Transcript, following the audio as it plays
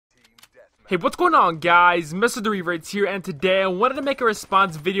Hey, what's going on, guys? MrTheRevertz here, and today I wanted to make a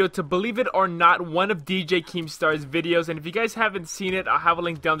response video to, believe it or not, one of DJ Keemstar's videos. And if you guys haven't seen it, I'll have a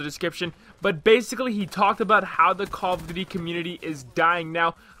link down in the description. But basically, he talked about how the Call of Duty community is dying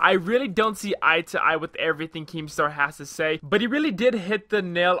now. I really don't see eye to eye with everything Keemstar has to say, but he really did hit the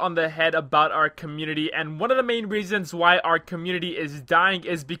nail on the head about our community. And one of the main reasons why our community is dying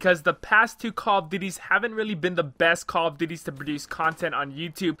is because the past two Call of Duties haven't really been the best Call of Duties to produce content on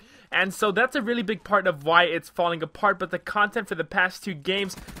YouTube. And so that's a really big part of why it's falling apart. But the content for the past two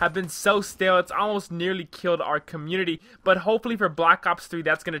games have been so stale, it's almost nearly killed our community. But hopefully for Black Ops 3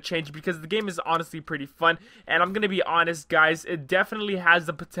 that's going to change, because the game is honestly pretty fun. And I'm going to be honest, guys, it definitely has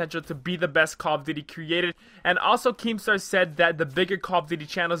the potential to be the best Call of Duty created. And also Keemstar said that the bigger Call of Duty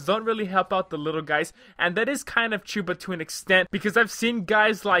channels don't really help out the little guys. And that is kind of true, but to an extent, because I've seen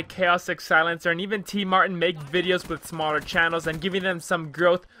guys like Chaos X Silencer and even T Martin make videos with smaller channels and giving them some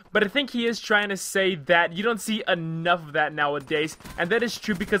growth. But I think he is trying to say that you don't see enough of that nowadays. And that is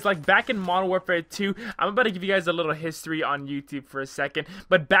true, because like back in Modern Warfare 2, I'm about to give you guys a little history on YouTube for a second.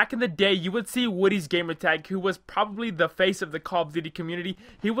 But back in the day, you would see Woody's Gamertag, who was probably the face of the Call of Duty community.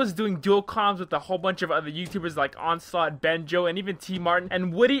 He was doing dual comms with a whole bunch of other YouTubers like Onslaught, Benjo, and even T Martin.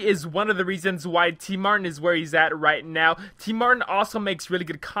 And Woody is one of the reasons why T Martin is where he's at right now. T Martin also makes really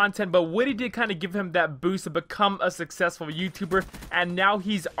good content, but Woody did kind of give him that boost to become a successful YouTuber. And now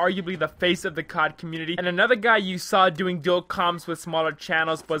he's arguably the face of the COD community. And another guy you saw doing dual comms with smaller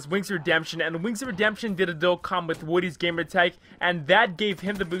channels was Wings Redemption, and Wings Redemption did a dual comm with Woody's Gamertag, and that gave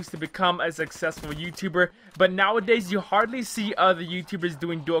him the boost to become a successful YouTuber. But nowadays you hardly see other YouTubers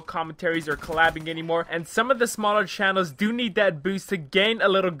doing dual commentaries or collabing anymore, and some of the smaller channels do need that boost to gain a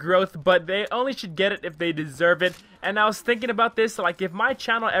little growth, but they only should get it if they deserve it. And I was thinking about this, like if my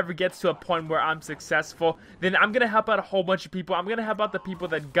channel ever gets to a point where I'm successful, then I'm gonna help out a whole bunch of people. I'm gonna help out the people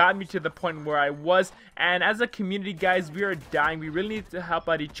that got me to the point where I was. And as a community, guys, we are dying. We really need to help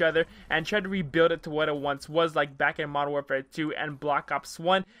out each other and try to rebuild it to what it once was, like back in Modern Warfare 2 and Black Ops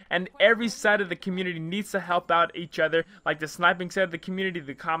 1. And every side of the community needs to help out each other, like the sniping side of the community,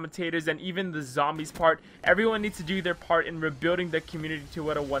 the commentators, and even the zombies part. Everyone needs to do their part in rebuilding the community to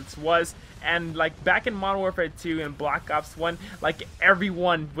what it once was. And like back in Modern Warfare 2 and Black Ops 1, like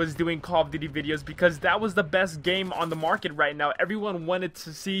everyone was doing Call of Duty videos because that was the best game on the market right now. Everyone wanted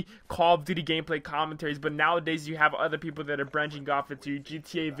to see Call of Duty gameplay commentaries, but nowadays you have other people that are branching off into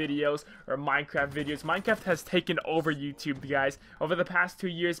GTA videos or Minecraft videos. Minecraft has taken over YouTube, guys. Over the past 2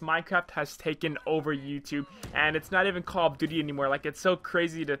 years, Minecraft has taken over YouTube, and it's not even Call of Duty anymore. Like, it's so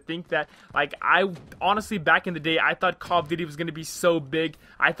crazy to think that, like, I honestly, back in the day, I thought Call of Duty was going to be so big.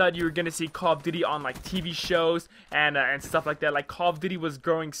 I thought you were going to see Call of Duty on like TV shows and stuff like that. Like, Call of Duty was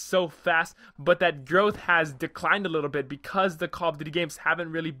growing so fast, but that growth has declined a little bit because the Call of Duty games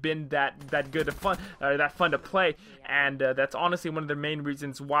haven't really been that good of fun, or that fun to play. And that's honestly one of the main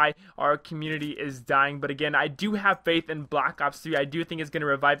reasons why our community is dying. But again, I do have faith in Black Ops 3. I do think it's going to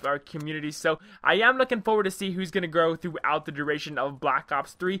revive our community, so I am looking forward to see who's going to grow throughout the duration of Black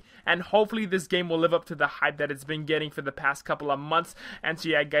Ops 3, and hopefully this game will live up to the hype that it's been getting for the past couple of months. And so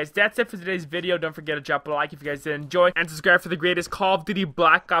yeah, guys, that's it for today's video. Don't forget to drop a like if you guys did enjoy, and subscribe for the greatest Call of Duty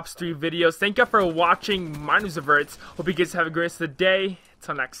Black Ops 3 videos. Thank you for watching. My name's MrTheRevertz. Hope you guys have a great rest of the day.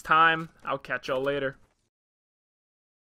 Until next time, I'll catch y'all later.